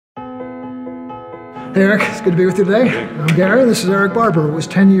Hey Eric, it's good to be with you today. I'm Gary. This is Eric Barber, who was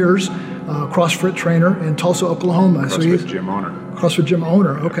 10 years CrossFit trainer in Tulsa, Oklahoma. CrossFit gym owner. CrossFit gym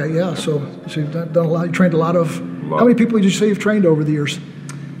owner. Okay, yeah. So you've done a lot. You trained a lot of. How many people did you say you've trained over the years?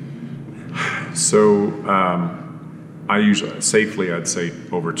 So I usually safely I'd say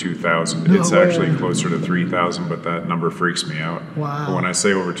over 2,000. No it's way. actually closer to 3,000, but that number freaks me out. Wow. But when I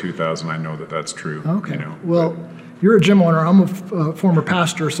say over 2,000, I know that that's true. Okay. You know, well, you're a gym owner. I'm a former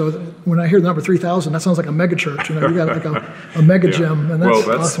pastor, so when I hear the number 3,000, that sounds like a mega church. You know, you got like a mega gym, and that's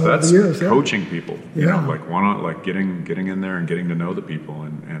awesome over the years. That's coaching people. You Yeah. know, like getting in there and getting to know the people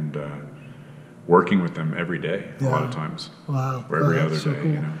and working with them every day. A lot of times. Wow. Or every other That's so day.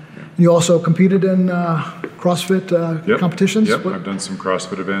 cool. You know. Yeah. You also competed in CrossFit competitions. Yep, I've done some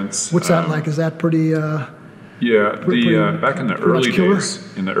CrossFit events. What's that like? Is that pretty? Yeah, back in the early killer?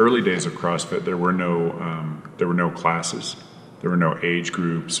 days, of CrossFit, there were no classes, there were no age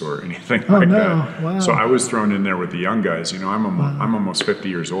groups or anything like that. Wow. So I was thrown in there with the young guys. You know, I'm almost 50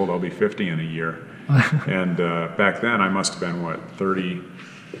 years old. I'll be 50 in a year. And back then, I must have been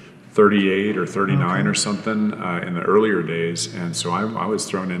 38 or 39 or something in the earlier days. And so I was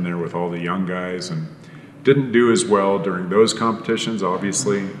thrown in there with all the young guys and didn't do as well during those competitions,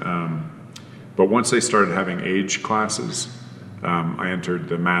 obviously. But once they started having age classes, I entered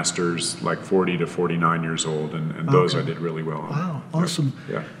the Masters like 40 to 49 years old, and those I did really well on. Wow, awesome.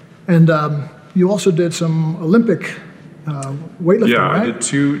 Yeah. And you also did some Olympic weightlifting, Yeah, right? I did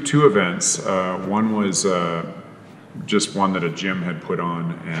two events. One was just one that a gym had put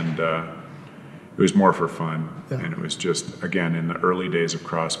on, and it was more for fun. Yeah. And it was just, again, in the early days of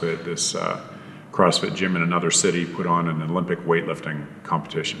CrossFit, this CrossFit gym in another city put on an Olympic weightlifting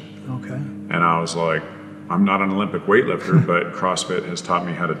competition. Okay. And I was like, I'm not an Olympic weightlifter, but CrossFit has taught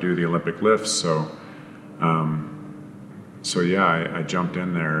me how to do the Olympic lifts. So yeah, I jumped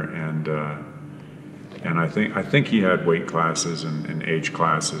in there, and I think he had weight classes and age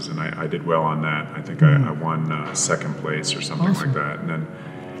classes, and I did well on that. I think I won second place or something like that.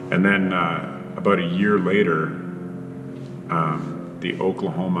 And then about a year later, the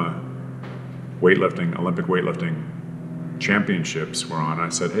Oklahoma Olympic weightlifting championships were on. I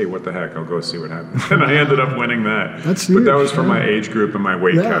said, hey, what the heck, I'll go see what happens. And I ended up winning that. That's But huge, that was for my age group and my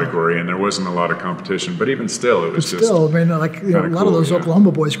weight Yeah. category, and there wasn't a lot of competition. But even still, it was just Still, I mean, like a lot of cool, those yeah.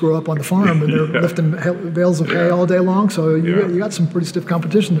 Oklahoma boys grow up on the farm and they're lifting bales of hay all day long. So you got some pretty stiff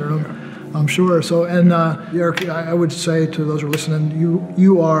competition there, I'm sure. So, and Eric, I would say to those who are listening,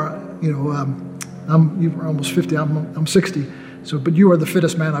 you are, you're almost 50. I'm 60. So, but you are the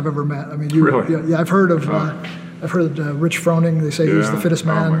fittest man I've ever met. I mean, Really? Yeah, I've heard of. I've heard Rich Froning. They say he's the fittest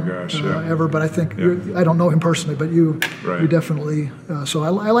man Oh my gosh, ever. But I think I don't know him personally, but you definitely. So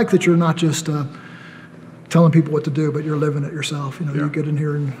I like that you're not just telling people what to do, but you're living it yourself. You know, you get in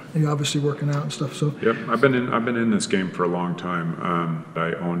here and you're obviously working out and stuff. So Yep, I've been in this game for a long time.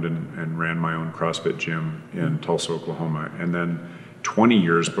 I owned and ran my own CrossFit gym in Tulsa, Oklahoma, and then 20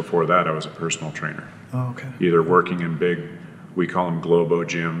 years before that, I was a personal trainer. Oh, okay. Either working in big, we call them Globo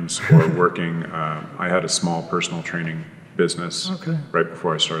gyms, or working. I had a small personal training business right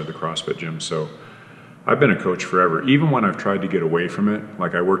before I started the CrossFit gym. So I've been a coach forever. Even when I've tried to get away from it,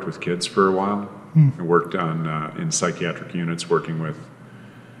 like I worked with kids for a while. I worked on in psychiatric units, working with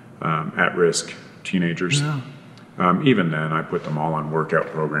at-risk teenagers. Yeah. Even then, I put them all on workout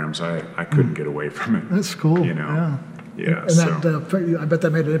programs. I couldn't get away from it. That's cool. You know. Yeah. And that I bet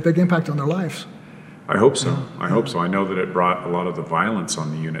that made a big impact on their lives. I hope so. I hope so. I know that it brought a lot of the violence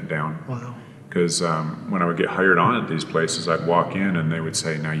on the unit down. Wow. Because when I would get hired on at these places, I'd walk in and they would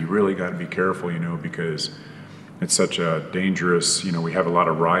say, now you really got to be careful, because it's such a dangerous, we have a lot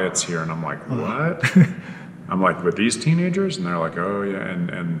of riots here. And I'm like, what? I'm like, with these teenagers? And they're like, oh yeah.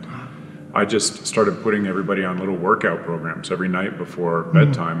 And I just started putting everybody on little workout programs. Every night before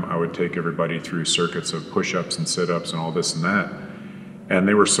bedtime, I would take everybody through circuits of push-ups and sit-ups and all this and that. And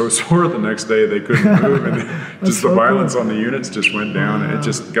they were so sore the next day they couldn't move, and just the violence on the units just went down. And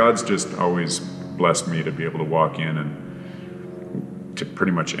God's just always blessed me to be able to walk in and to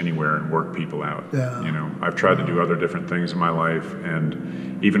pretty much anywhere and work people out. Yeah. I've tried to do other different things in my life,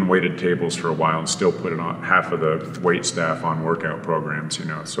 and even waited tables for a while, and still put half of the wait staff on workout programs.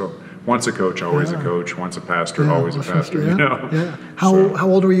 So once a coach, always a coach. Once a pastor, always a pastor. Yeah. How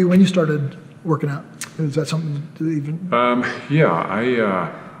old were you when you started working out? Is that something to even? Wow.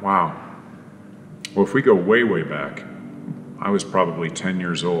 Well, if we go way, way back, I was probably 10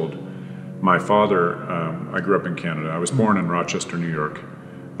 years old. My father, I grew up in Canada. I was born in Rochester, New York.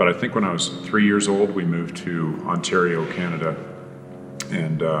 But I think when I was 3 years old, we moved to Ontario, Canada.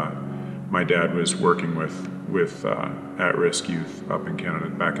 And my dad was working with at-risk youth up in Canada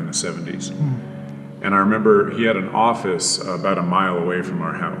back in the 70s. And I remember he had an office about a mile away from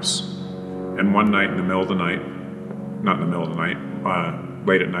our house. And one night in the middle of the night, not in the middle of the night,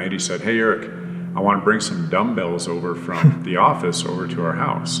 late at night, he said, "Hey, Eric, I want to bring some dumbbells over from the office over to our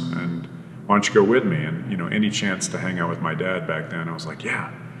house. And why don't you go with me?" And, any chance to hang out with my dad back then, I was like, "Yeah,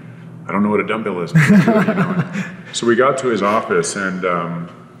 I don't know what a dumbbell is." But let's do it, So we got to his office, and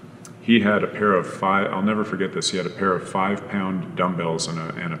he had a pair of I'll never forget this, he had a pair of 5-pound dumbbells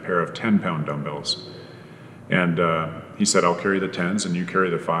and a pair of 10-pound dumbbells. And he said, "I'll carry the 10s and you carry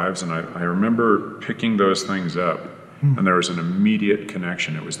the 5s. And I remember picking those things up, and there was an immediate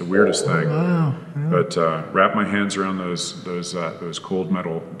connection. It was the weirdest thing. Wow. Yeah. But wrapped my hands around those cold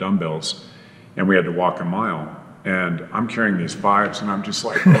metal dumbbells, and we had to walk a mile. And I'm carrying these 5s, and I'm just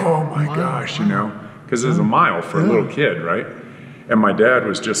like, oh my gosh, because it's a mile for a little kid, right? And my dad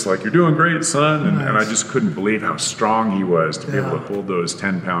was just like, "You're doing great, son." And I just couldn't believe how strong he was to be able to hold those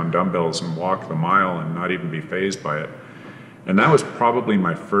 10-pound dumbbells and walk the mile and not even be fazed by it. And that was probably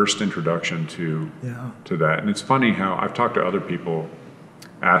my first introduction to that. And it's funny how I've talked to other people,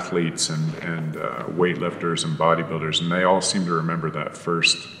 athletes and weightlifters and bodybuilders, and they all seem to remember that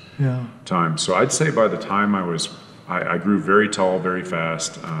first time. So I'd say by the time I grew very tall very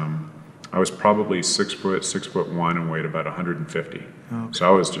fast. I was probably 6'1", and weighed about 150. Okay. So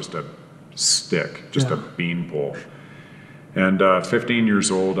I was just a stick, just a beanpole. And 15 years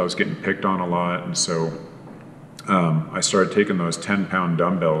old, I was getting picked on a lot, and so I started taking those 10-pound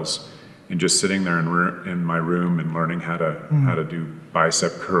dumbbells and just sitting there in my room and learning how to do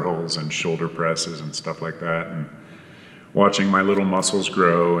bicep curls and shoulder presses and stuff like that, and watching my little muscles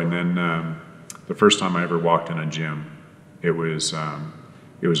grow. And then the first time I ever walked in a gym, it was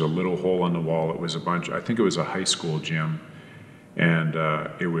a little hole in the wall. It was I think it was a high school gym, and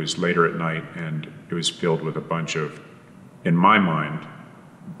it was later at night, and it was filled with a bunch of, in my mind,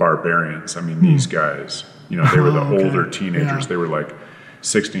 barbarians. I mean, these guys, they were the older teenagers. They were like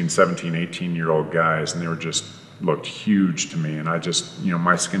 16, 17, 18-year-old guys, and they were looked huge to me. And I just,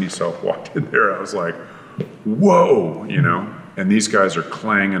 my skinny self walked in there. I was like, whoa, and these guys are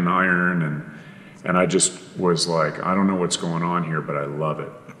clanging iron, and I just was like, I don't know what's going on here, but I love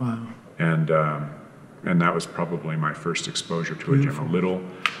it. Wow. And that was probably my first exposure to a gym.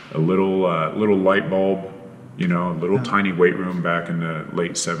 A little light bulb, a little tiny weight room back in the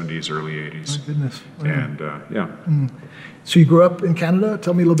late 70s, early 80s. My goodness. Wow. And So you grew up in Canada?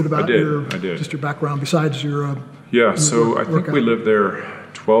 Tell me a little bit about I did. Just your background besides your so I think we lived there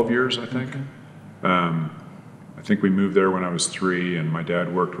 12 years, I think. Okay. I think we moved there when I was 3, and my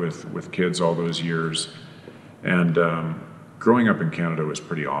dad worked with kids all those years. And growing up in Canada was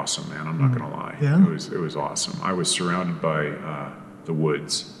pretty awesome, man. I'm not going to lie. Yeah. It was awesome. I was surrounded by the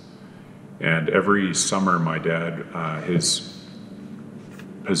woods. And every summer, my dad, his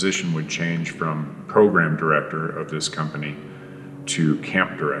position would change from program director of this company to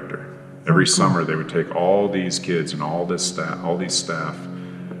camp director. Every summer, they would take all these kids and all these staff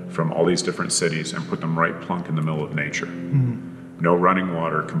from all these different cities and put them right plunk in the middle of nature. No running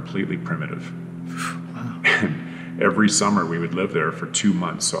water, completely primitive. Wow. And every summer we would live there for 2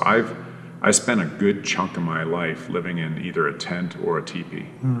 months. So I spent a good chunk of my life living in either a tent or a teepee.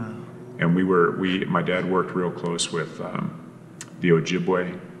 Wow. And my dad worked real close with the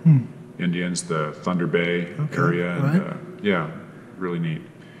Ojibwe Indians, the Thunder Bay area. And, really neat.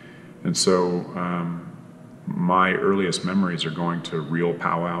 And so my earliest memories are going to real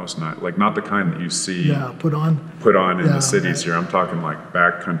powwows, not the kind that you see put on in the cities here. I'm talking like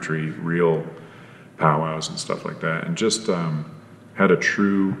backcountry, real powwows and stuff like that. And just had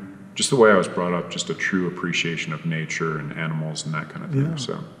just the way I was brought up, just a true appreciation of nature and animals and that kind of thing. Yeah.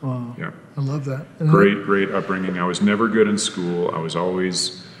 So, I love that. Great upbringing. I was never good in school. I was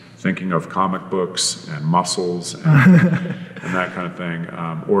always thinking of comic books and muscles and, and that kind of thing,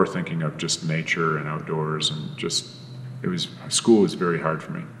 or thinking of just nature and outdoors, and school was very hard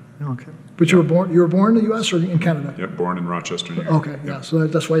for me. Okay. But you were born in the U.S. or in Canada? Yep, born in Rochester, New York. Okay, yeah. So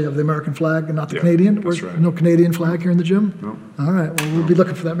that's why you have the American flag and not the Canadian? That's right. No Canadian flag here in the gym? No. All right. Well, we'll be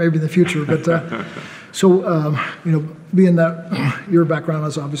looking for that maybe in the future. But so, being that your background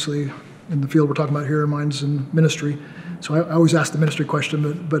is obviously in the field we're talking about here, mine's in ministry. So I always ask the ministry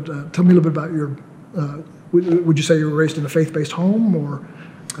question, but tell me a little bit about your, would you say you were raised in a faith-based home, or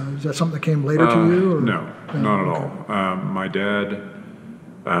is that something that came later to you? Or? No, not at all. My dad,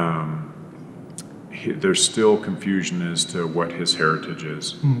 there's still confusion as to what his heritage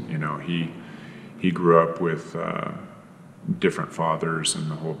is. He grew up with different fathers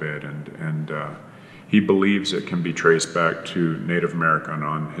and the whole bit, and he believes it can be traced back to Native American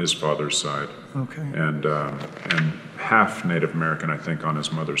on his father's side. Okay. And half Native American, I think, on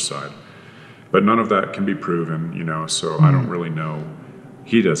his mother's side. But none of that can be proven, so I don't really know.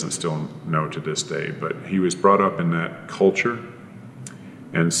 He doesn't still know to this day, but he was brought up in that culture,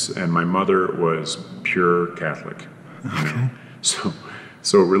 and my mother was pure Catholic.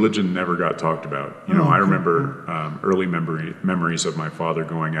 So religion never got talked about. I remember early memories of my father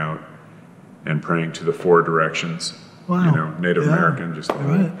going out and praying to the four directions. Wow. Native American, just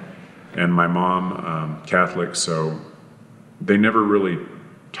right. And my mom, Catholic, so they never really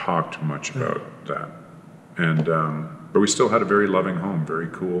talked much about that. And but we still had a very loving home, very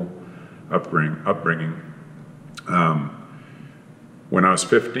cool upbringing. When I was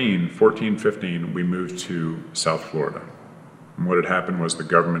 14, 15, we moved to South Florida. And what had happened was the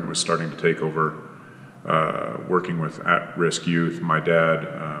government was starting to take over, working with at-risk youth. My dad,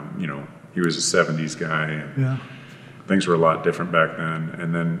 he was a 70s guy. And things were a lot different back then.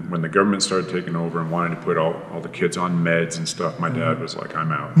 And then when the government started taking over and wanting to put all the kids on meds and stuff, my dad was like,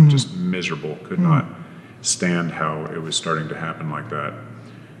 I'm out. Just miserable. Could not stand how it was starting to happen like that.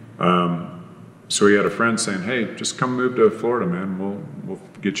 So he had a friend saying, hey, just come move to Florida, man. We'll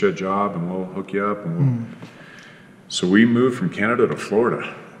get you a job and we'll hook you up. So we moved from Canada to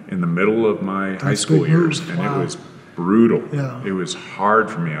Florida in the middle of my high school years. And it was brutal. Yeah. It was hard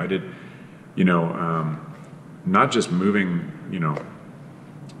for me. I did, not just moving,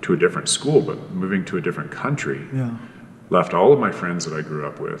 to a different school, but moving to a different country. Yeah. Left all of my friends that I grew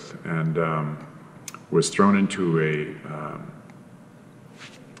up with, and was thrown into a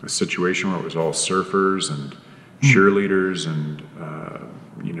situation where it was all surfers and cheerleaders, and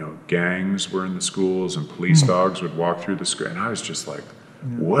gangs were in the schools, and police dogs would walk through the school, and I was just like,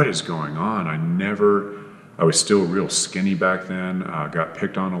 what is going on? I was still real skinny back then. Got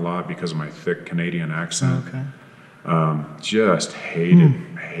picked on a lot because of my thick Canadian accent. Okay. Just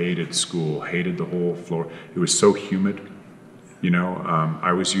hated school, hated the whole floor. It was so humid.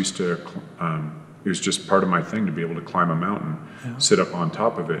 I was used to, it was just part of my thing to be able to climb a mountain, sit up on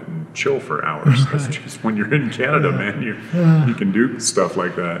top of it and chill for hours. That's just when you're in Canada, man, you can do stuff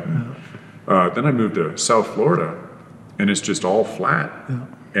like that. Then I moved to South Florida, and it's just all flat.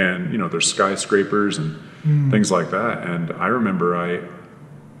 And, there's skyscrapers and things like that. And I remember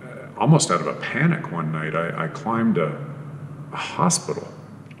almost out of a panic one night, I climbed a hospital.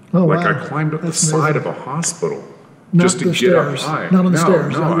 Oh, wow. I climbed up the side of a hospital just to get up high. Not on the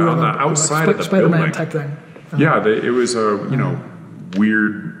stairs. No, on the outside of the Spider-Man type thing. Yeah, it was a,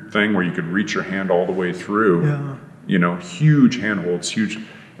 weird thing where you could reach your hand all the way through. Huge handholds, huge.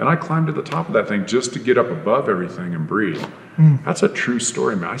 And I climbed to the top of that thing just to get up above everything and breathe. That's a true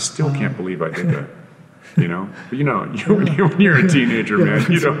story, man. I still can't believe I did that. But when you're a teenager, man,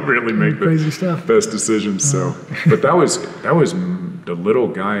 you don't really make the best decisions. So, but that was the little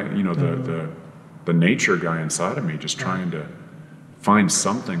guy, the nature guy inside of me, just trying to find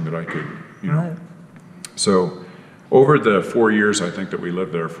something that I could, Right. So, over the 4 years, I think that we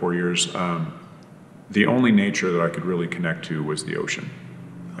lived there, 4 years, the only nature that I could really connect to was the ocean.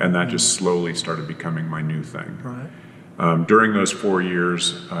 And that just slowly started becoming my new thing. Right. During those 4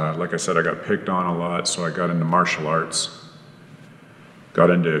 years, like I said, I got picked on a lot, so I got into martial arts, got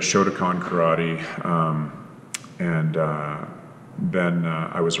into Shotokan karate, and then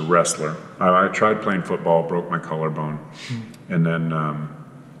I was a wrestler. I tried playing football, broke my collarbone, and then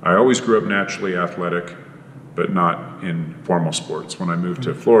I always grew up naturally athletic, but not in formal sports. When I moved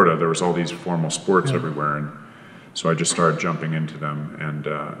to Florida, there was all these formal sports everywhere, and so I just started jumping into them, and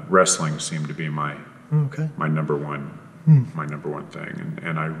wrestling seemed to be my number one. My number one thing,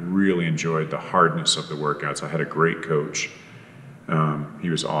 and I really enjoyed the hardness of the workouts. I had a great coach. He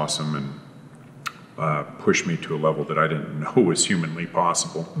was awesome and pushed me to a level that I didn't know was humanly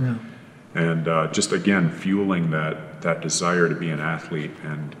possible. And just again fueling that desire to be an athlete.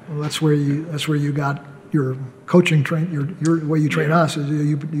 And that's where you got your coaching your way you train us.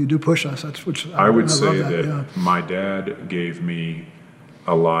 You do push us. That's which I would say that my dad gave me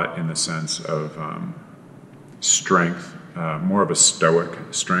a lot in the sense of strength, more of a stoic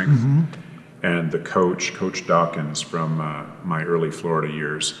strength. And the Coach Dawkins from my early Florida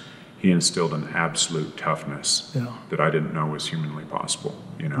years, he instilled an absolute toughness that I didn't know was humanly possible.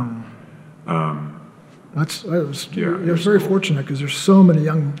 It was very fortunate, because there's so many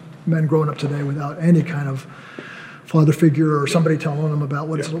young men growing up today without any kind of father figure or somebody telling them about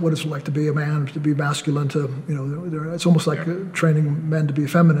what it's like to be a man, to be masculine. It's almost like training men to be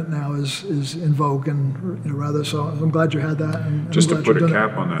effeminate now is in vogue, and rather. So I'm glad you had that. And just to put a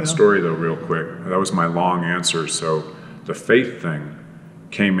cap on that story, though, real quick. That was my long answer. So the faith thing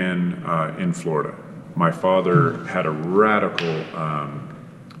came in Florida. My father had a radical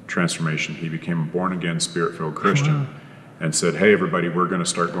transformation. He became a born-again, Spirit-filled Christian, and said, "Hey, everybody, we're going to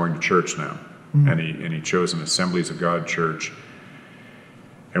start going to church now." and he chose an Assemblies of God church.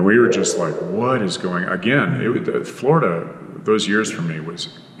 And we were just like, what is going on? Again, Florida, those years for me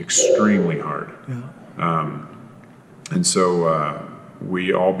was extremely hard. Yeah. And so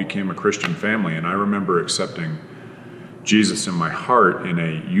we all became a Christian family. And I remember accepting Jesus in my heart in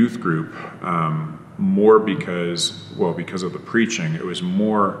a youth group, more because of the preaching. It was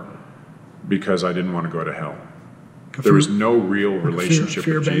more because I didn't want to go to hell. There was no real relationship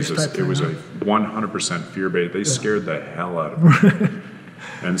with Jesus. It was a 100% fear-based. They scared the hell out of me.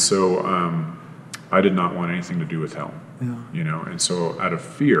 And so I did not want anything to do with hell. Yeah. And so out of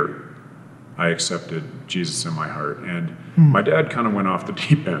fear, I accepted Jesus in my heart. And my dad kind of went off the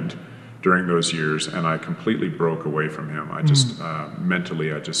deep end during those years, and I completely broke away from him. I just,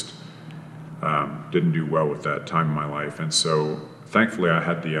 mentally, I just didn't do well with that time in my life. And so thankfully I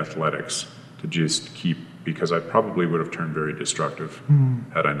had the athletics to just keep, because I probably would have turned very destructive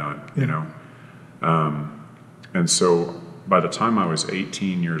had I not, and so by the time I was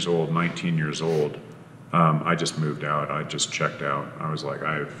 18 years old, 19 years old, I just moved out. I just checked out. I was like,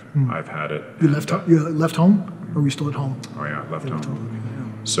 I've had it. You left home, or were you still at home? Oh yeah, left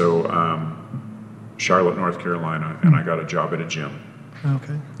home. So Charlotte, North Carolina, and I got a job at a gym.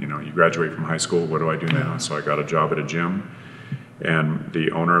 Okay. You graduate from high school, what do I do now? So I got a job at a gym, and the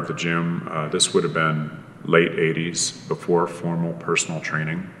owner of the gym, this would have been late 80s, before formal personal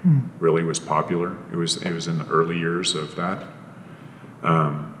training really was popular. It was in the early years of that.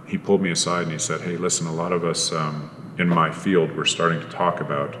 He pulled me aside and he said, hey, listen, a lot of us in my field, we're starting to talk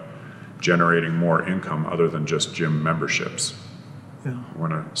about generating more income other than just gym memberships. Yeah. I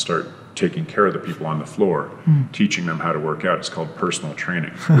want to start taking care of the people on the floor, teaching them how to work out. It's called personal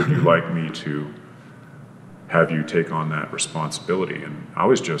training. Would you like me to have you take on that responsibility? And I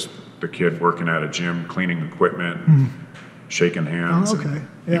was just the kid working at a gym, cleaning equipment, shaking hands, and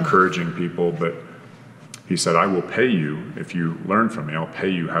encouraging people. But he said, I will pay you if you learn from me. I'll pay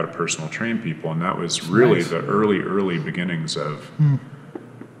you how to personal train people. And that was really the early beginnings of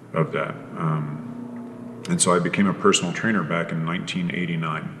that. And so I became a personal trainer back in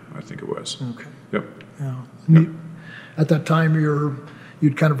 1989, I think it was. Okay. Yep. Yeah. At that time,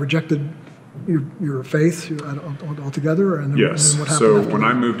 you'd kind of rejected your faith altogether, and yes. And what happened so after when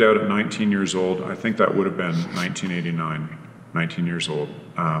that? I moved out at 19 years old, I think that would have been 1989. 19 years old,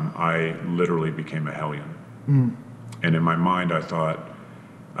 I literally became a hellion. And in my mind, I thought,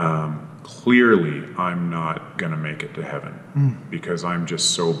 clearly, I'm not going to make it to heaven because I'm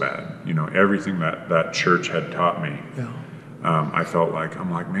just so bad. Everything that church had taught me. Yeah. I felt like,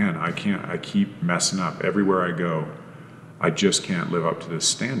 man, I can't. I keep messing up everywhere I go. I just can't live up to this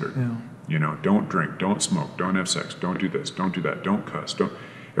standard. Yeah. Don't drink, don't smoke, don't have sex, don't do this, don't do that, don't cuss, don't.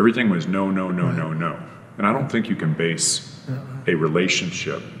 Everything was no. And I don't think you can base a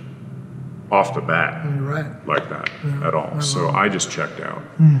relationship off the bat like that at all. So I just checked out.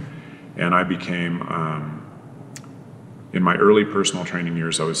 And I became, in my early personal training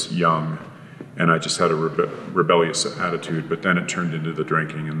years, I was young, and I just had a rebellious attitude, but then it turned into the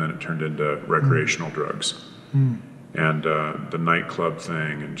drinking, and then it turned into recreational drugs. And the nightclub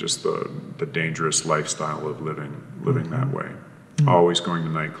thing, and just the dangerous lifestyle of living that way. Always going to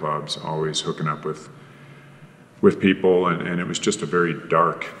nightclubs, always hooking up with people, and it was just a very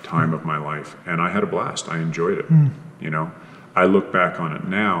dark time of my life. And I had a blast. I enjoyed it. I look back on it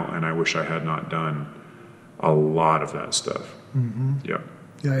now, and I wish I had not done a lot of that stuff. Yep.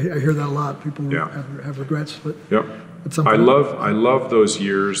 Yeah, I hear that a lot. People have regrets, but I love those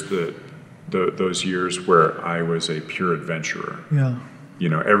years those years where I was a pure adventurer. Yeah.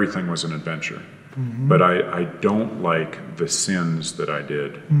 Everything was an adventure. But I don't like the sins that I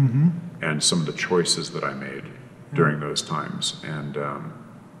did and some of the choices that I made during those times. And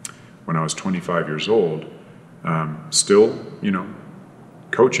when I was 25 years old, still,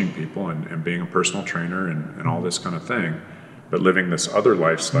 coaching people and being a personal trainer and all this kind of thing, but living this other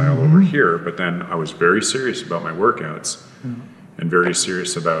lifestyle over here. But then I was very serious about my workouts and very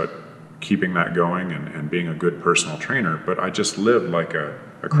serious about keeping that going and being a good personal trainer. But I just lived like a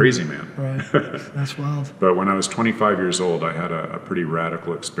crazy man. Right. That's wild. But when I was 25 years old, I had a pretty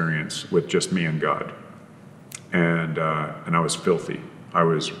radical experience with just me and God. And I was filthy. I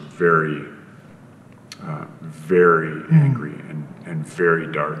was very angry and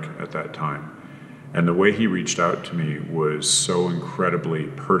very dark at that time. And the way he reached out to me was so incredibly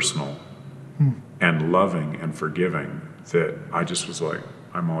personal and loving and forgiving that I just was like,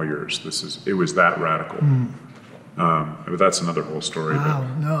 I'm all yours. It was that radical. But that's another whole story. Wow,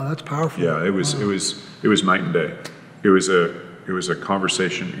 no, that's powerful. Yeah, it was night and day. It was a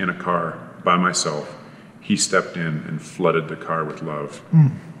conversation in a car by myself. He stepped in and flooded the car with love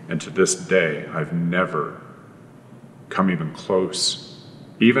And to this day, I've never come even close.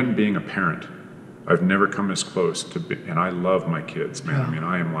 Even being a parent, I've never come as close to, and I love my kids, man. Yeah. I mean,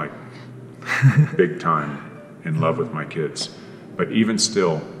 I am like big time in love with my kids. But even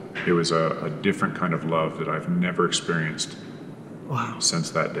still, it was a different kind of love that I've never experienced since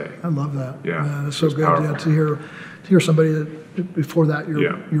that day. I love that. Yeah, it's so good to hear somebody that before that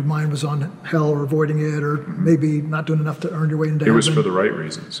your mind was on hell or avoiding it or maybe not doing enough to earn your way into heaven. It was for the right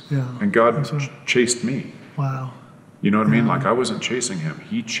reasons. Yeah. And God chased me. Wow. You know what I mean? Like I wasn't chasing him.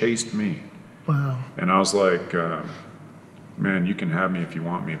 He chased me. Wow. And I was like, man, you can have me if you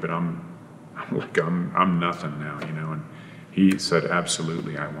want me, but I'm nothing now, you know. And he said,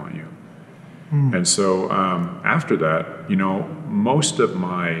 absolutely, I want you. And so after that, you know, most of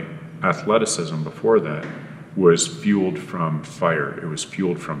my athleticism before that was fueled from fire. It was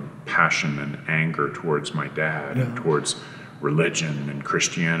fueled from passion and anger towards my dad and towards religion and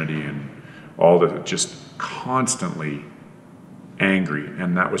Christianity and all the, just constantly angry.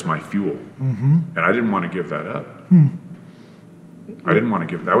 And that was my fuel. And I didn't want to give that up. I didn't want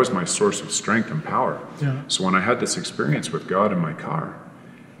to give, that was my source of strength and power. Yeah. So when I had this experience with God in my car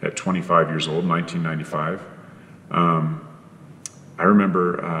at 25 years old, 1995, I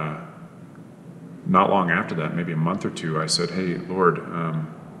remember not long after that, maybe a month or two, I said, hey, Lord,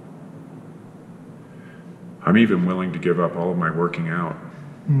 I'm even willing to give up all of my working out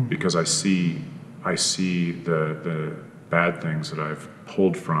because I see the bad things that I've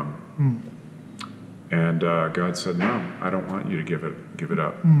pulled from. And God said, no, I don't want you to give it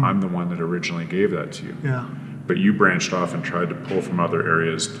up. I'm the one that originally gave that to you. Yeah. But you branched off and tried to pull from other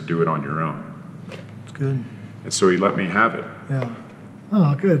areas to do it on your own. It's good. And so he let me have it. Yeah.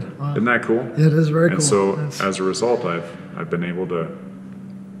 Oh, good. Isn't that cool? It is very cool. And so as a result, I've been able to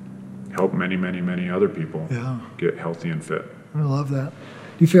help many, many, many other people get healthy and fit. I love that.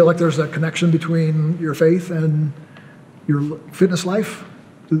 Do you feel like there's a connection between your faith and your fitness life?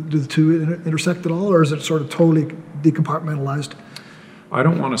 Do the two intersect at all, or is it sort of totally decompartmentalized? I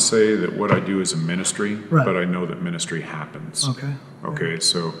don't want to say that what I do is a ministry, but I know that ministry happens. Okay,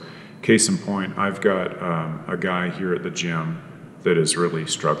 so case in point, I've got a guy here at the gym that is really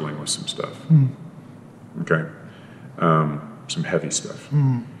struggling with some stuff. Okay, some heavy stuff.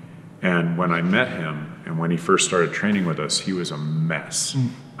 And when I met him, and when he first started training with us, he was a mess.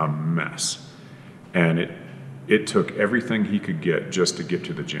 And it took everything he could get just to get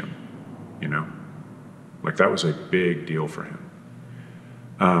to the gym, you know? Like that was a big deal for him.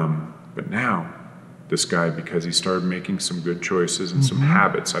 But now, this guy, because he started making some good choices and some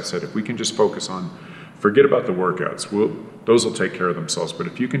habits, I said, if we can just focus on, forget about the workouts, those will take care of themselves, but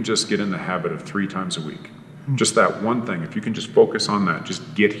if you can just get in the habit of 3 times a week, just that one thing, if you can just focus on that,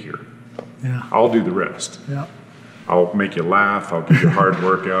 just get here. I'll do the rest. I'll make you laugh, I'll give you hard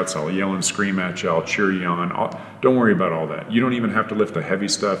workouts, I'll yell and scream at you, I'll cheer you on. Don't worry about all that. You don't even have to lift the heavy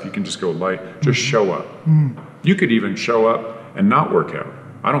stuff, you can just go light, just show up. You could even show up and not work out.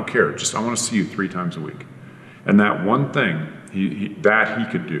 I don't care, just I want to see you 3 times a week. And that one thing, he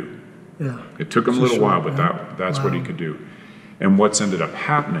could do. It took him a little while, but that's what he could do. And what's ended up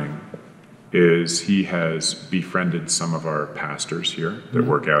happening is he has befriended some of our pastors here that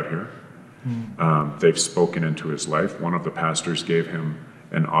work out here. They've spoken into his life. One of the pastors gave him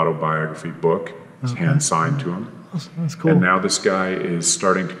an autobiography book, hand signed to him. That's cool. And now this guy is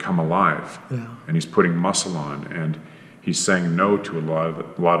starting to come alive, and he's putting muscle on, and he's saying no to a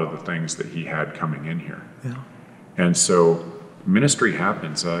lot of the things that he had coming in here. And so ministry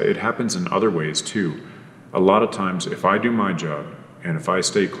happens. It happens in other ways too. A lot of times, if I do my job and if I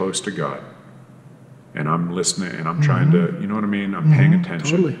stay close to God, and I'm listening and I'm trying to, you know what I mean? I'm paying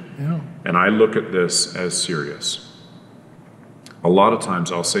attention. Totally, And I look at this as serious. A lot of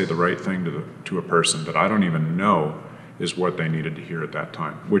times I'll say the right thing to a person that I don't even know is what they needed to hear at that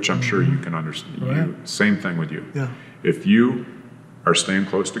time, which I'm sure you can understand. Same thing with you. If you are staying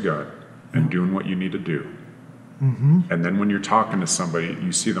close to God and doing what you need to do, and then when you're talking to somebody,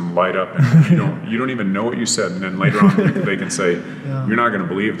 you see them light up, and you don't even know what you said, and then later on they can say, "You're not going to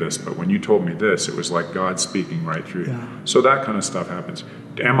believe this, but when you told me this, it was like God speaking right through you." So that kind of stuff happens.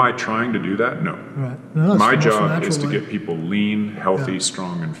 Am I trying to do that? No. No, my job is to get people lean, healthy,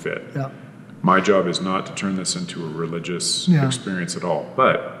 strong, and fit. My job is not to turn this into a religious experience at all.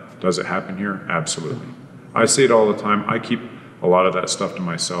 But does it happen here? Absolutely. I say it all the time. I keep a lot of that stuff to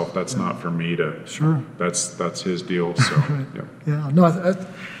myself. That's not for me to. That's his deal. So. No.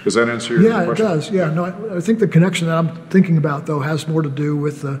 Does that answer your question? Yeah, it does. No, I think the connection that I'm thinking about though has more to do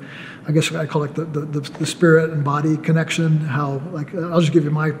with the, I guess I call it the spirit and body connection. How I'll just give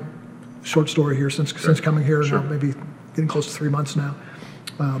you my short story here since coming here now, maybe getting close to 3 months now.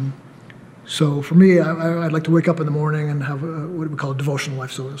 So for me, I'd like to wake up in the morning and have what we call a devotional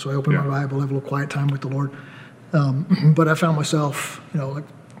life. So I open my Bible, have a little quiet time with the Lord. But I found myself, like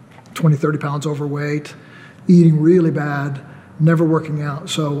 20, 30 pounds overweight, eating really bad, never working out.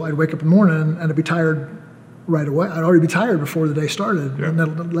 So I'd wake up in the morning and I'd be tired right away. I'd already be tired before the day started,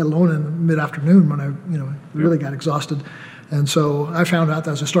 let alone in mid-afternoon when I really got exhausted. And so I found out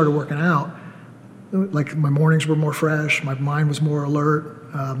that as I started working out, like my mornings were more fresh, my mind was more alert.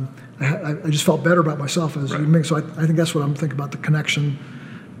 I just felt better about myself as a human being. So I think that's what I'm thinking about, the connection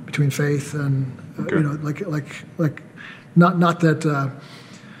between faith and not that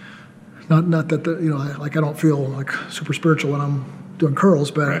I don't feel like super spiritual when I'm doing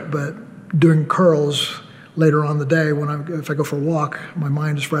curls, but doing curls later on in the day if I go for a walk, my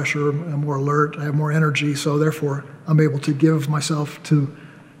mind is fresher, I'm more alert, I have more energy. So therefore, I'm able to give myself to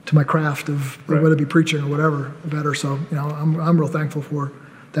my craft of whether it be preaching or whatever better. So I'm real thankful for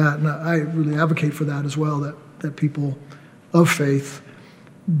that, and I really advocate for that as well. That people of faith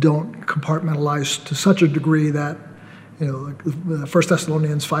don't compartmentalize to such a degree that like 1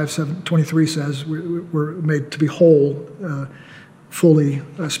 Thessalonians 5:23 says we're made to be whole, fully,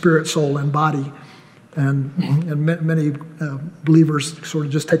 spirit, soul, and body. And many believers sort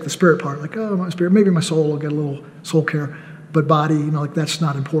of just take the spirit part, like, oh, my spirit, maybe my soul will get a little soul care, but body, like that's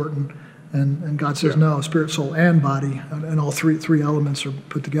not important. And God says no, spirit, soul, and body, and all three elements are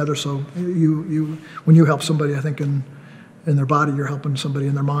put together. So when you help somebody, I think in their body, you're helping somebody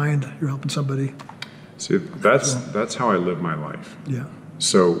in their mind, you're helping somebody. See, that's how I live my life. Yeah.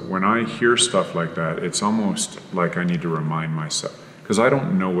 So when I hear stuff like that, it's almost like I need to remind myself, because I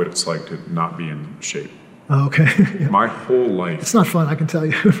don't know what it's like to not be in shape. Oh, okay. Yeah. My whole life. It's not fun, I can tell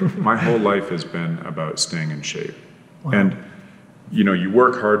you. My whole life has been about staying in shape. Wow. And, you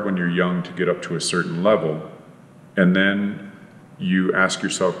work hard when you're young to get up to a certain level, and then you ask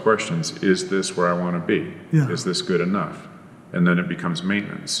yourself questions, is this where I want to be? Yeah. Is this good enough? And then it becomes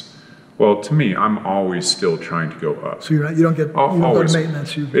maintenance. Well, to me, I'm always still trying to go up. So you don't go to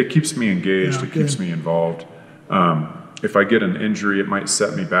maintenance. It keeps me engaged. Yeah, it keeps me involved. If I get an injury, it might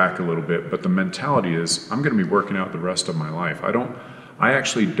set me back a little bit. But the mentality is, I'm going to be working out the rest of my life. I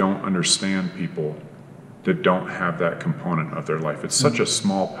actually don't understand people that don't have that component of their life. It's such a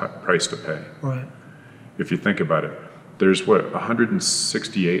small price to pay. Right. If you think about it, there's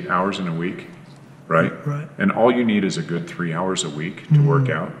 168 hours in a week, right? Right. And all you need is a good 3 hours a week to work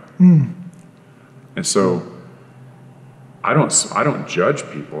out. And so I don't judge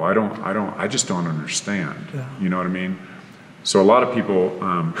people. I just don't understand. Yeah. You know what I mean? So a lot of people,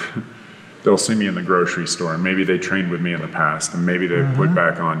 they'll see me in the grocery store, and maybe they trained with me in the past, and maybe they put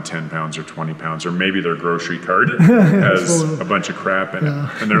back on 10 pounds or 20 pounds, or maybe their grocery cart has a bunch of crap in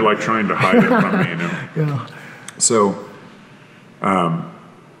it, and they're like trying to hide it from me, Yeah. So,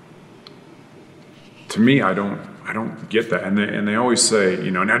 to me, I don't get that, and they always say,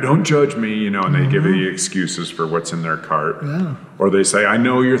 now don't judge me, and they give you excuses for what's in their cart, or they say, I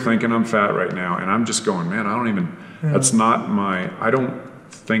know you're thinking I'm fat right now, and I'm just going, man, that's not I don't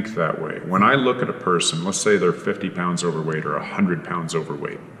think that way. When I look at a person, let's say they're 50 pounds overweight or 100 pounds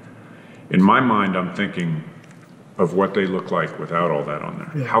overweight, in my mind, I'm thinking of what they look like without all that on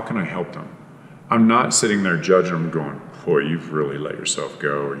there. Yeah. How can I help them? I'm not sitting there judging them going, boy, you've really let yourself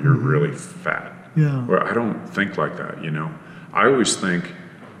go, or you're really fat. Yeah. Well, I don't think like that, I always think,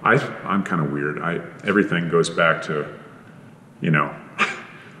 I'm kind of weird. Everything goes back to,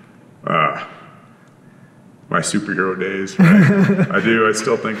 my superhero days, right? I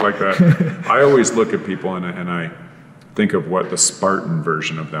still think like that. I always look at people and I think of what the Spartan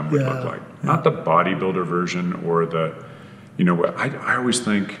version of them would look like. Yeah. Not the bodybuilder version or I always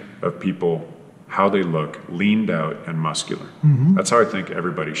think of people, how they look, leaned out and muscular. Mm-hmm. That's how I think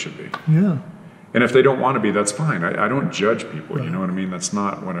everybody should be. Yeah. And if they don't want to be, that's fine. I don't judge people, right. You know what I mean? That's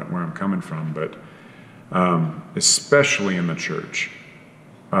not where I'm coming from. But especially in the church,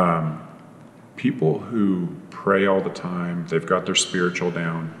 people who pray all the time, they've got their spiritual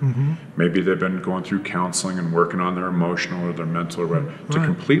down. Mm-hmm. Maybe they've been going through counseling and working on their emotional or their mental or whatever. Right. To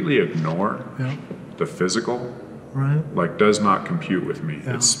completely ignore the physical, does not compute with me.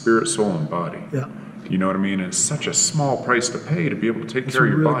 Yeah. It's spirit, soul, and body. Yeah. You know what I mean? It's such a small price to pay to be able to take care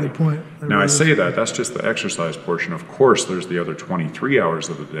of your body. Good point. Now, I say that's just the exercise portion. Of course, there's the other 23 hours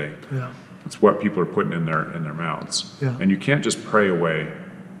of the day. Yeah. It's what people are putting in their mouths. Yeah. And you can't just pray away.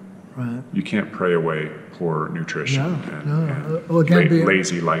 Right. You can't pray away poor nutrition and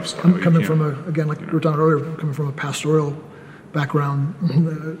lazy lifestyle. Coming from like we were talking earlier, coming from a pastoral background,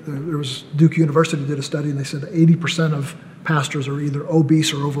 there was Duke University did a study, and they said 80% of pastors are either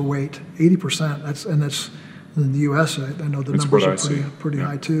obese or overweight. 80%. That's In the U.S., I know the That's numbers what are I see. pretty Yeah,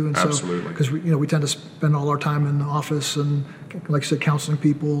 high too. And absolutely. because we tend to spend all our time in the office and, like I said, counseling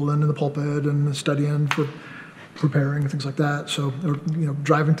people and in the pulpit and studying for preparing and things like that. So, or,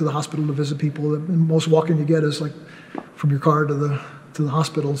 driving to the hospital to visit people. The most walking you get is like from your car to the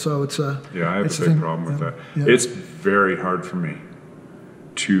hospital. So it's I have it's a big problem with that. Yeah. It's very hard for me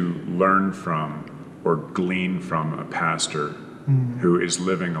to learn from or glean from a pastor who is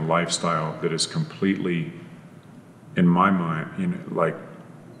living a lifestyle that is completely, in my mind,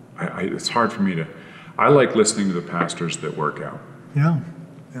 it's hard for me to. I like listening to the pastors that work out. Yeah.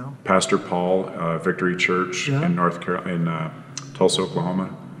 Pastor Paul, Victory Church in Tulsa,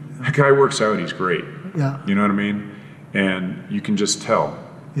 Oklahoma. That guy works out. He's great. Yeah. You know what I mean? And you can just tell.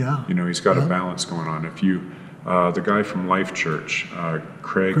 Yeah. He's got a balance going on. If you, the guy from Life Church,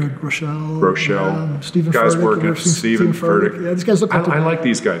 Craig Rochelle, Stephen guys Furtick, working. Stephen Furtick. Yeah, these guys look like I like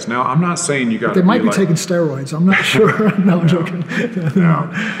these guys. Now, I'm not saying you got. They might be taking steroids. I'm not sure. No, I'm joking.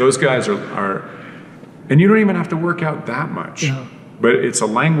 No, those guys are, and you don't even have to work out that much. Yeah. But it's a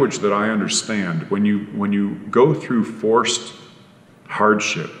language that I understand. When you go through forced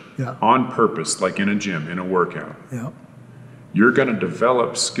hardship on purpose, like in a gym, in a workout, you're going to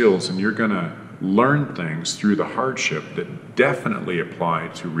develop skills and you're going to learn things through the hardship that definitely apply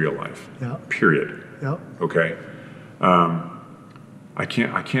to real life. Period. Okay. I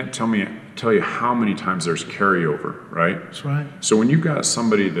can't tell you how many times there's carryover, right? That's right. So when you've got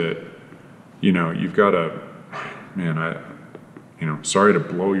somebody that, you've got sorry to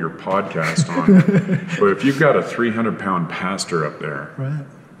blow your podcast on, but if you've got a 300-pound pastor up there,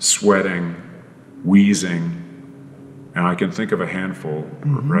 sweating, wheezing, and I can think of a handful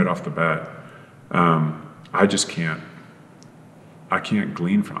right off the bat, I just can't. I can't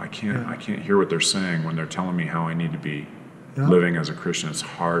glean from. I can't hear what they're saying when they're telling me how I need to be living as a Christian. It's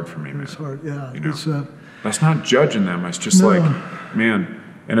hard for me, man. It's hard. Yeah. That's not judging them. It's just like, man.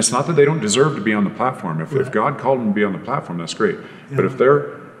 And it's not that they don't deserve to be on the platform. If God called them to be on the platform, that's great. But if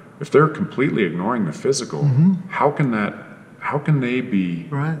they're completely ignoring the physical, how can they be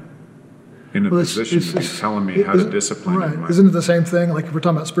in a position to be telling me how to discipline? Right. Isn't it the same thing? Like if we're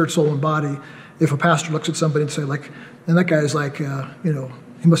talking about spirit, soul, and body, if a pastor looks at somebody and say and that guy's like,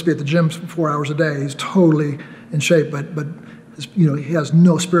 he must be at the gym 4 hours a day. He's totally in shape, but he has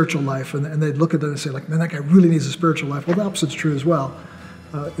no spiritual life. And they look at that and say like, man, that guy really needs a spiritual life. Well, the opposite's true as well.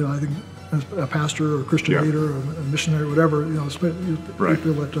 I think as a pastor or a Christian leader or a missionary or whatever,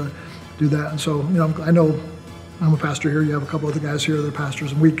 people that do that. And so, I know I'm a pastor here. You have a couple other guys here that are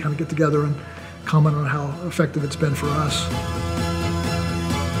pastors, and we kind of get together and comment on how effective it's been for us.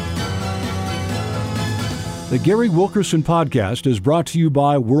 The Gary Wilkerson Podcast is brought to you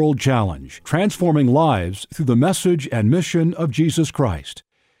by World Challenge, transforming lives through the message and mission of Jesus Christ.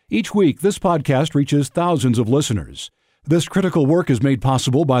 Each week, this podcast reaches thousands of listeners. This critical work is made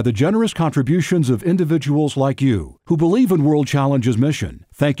possible by the generous contributions of individuals like you who believe in World Challenge's mission.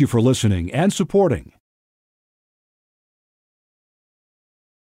 Thank you for listening and supporting.